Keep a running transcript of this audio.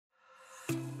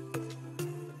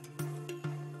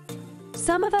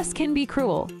Some of us can be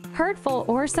cruel, hurtful,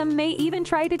 or some may even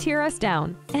try to tear us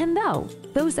down. And though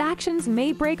those actions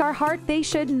may break our heart, they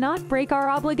should not break our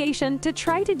obligation to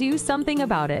try to do something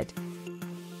about it.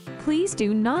 Please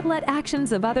do not let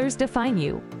actions of others define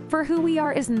you, for who we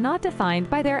are is not defined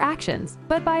by their actions,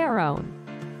 but by our own.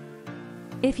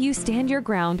 If you stand your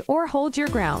ground or hold your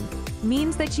ground,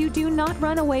 means that you do not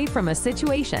run away from a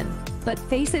situation, but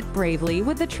face it bravely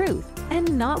with the truth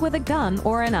and not with a gun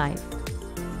or a knife.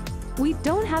 We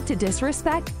don't have to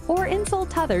disrespect or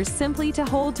insult others simply to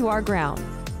hold to our ground.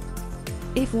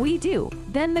 If we do,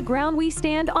 then the ground we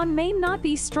stand on may not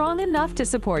be strong enough to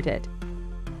support it.